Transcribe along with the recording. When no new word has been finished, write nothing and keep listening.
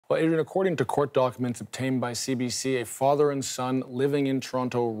Well, Adrienne, according to court documents obtained by CBC, a father and son living in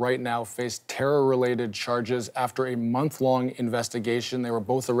Toronto right now face terror-related charges after a month-long investigation. They were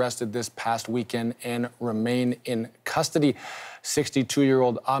both arrested this past weekend and remain in custody.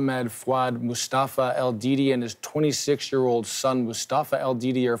 62-year-old Ahmad Fouad Mostafa Eldidi and his 26-year-old son Mostafa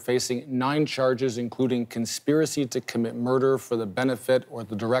Eldidi are facing 9 charges, including conspiracy to commit murder for the benefit or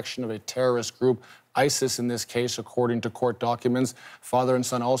the direction of a terrorist group, ISIS in this case, according to court documents. Father and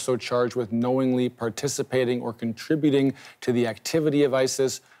son also charged with knowingly participating or contributing to the activity of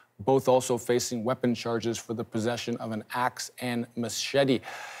ISIS, both also facing weapon charges for the possession of an axe and machete.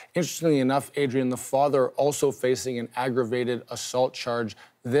 Interestingly enough, Adrienne, the father also facing an aggravated assault charge,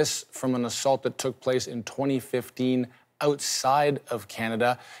 this from an assault that took place in 2015 outside of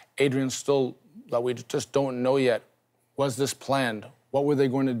Canada. Adrienne, still that we just don't know yet. Was this planned? What were they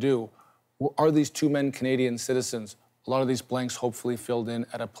going to do? Are these 2 men Canadian citizens? A lot of these blanks hopefully filled in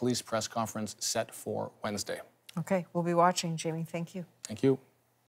at a police press conference set for Wednesday. Okay, we'll be watching, Jamie. Thank you. Thank you.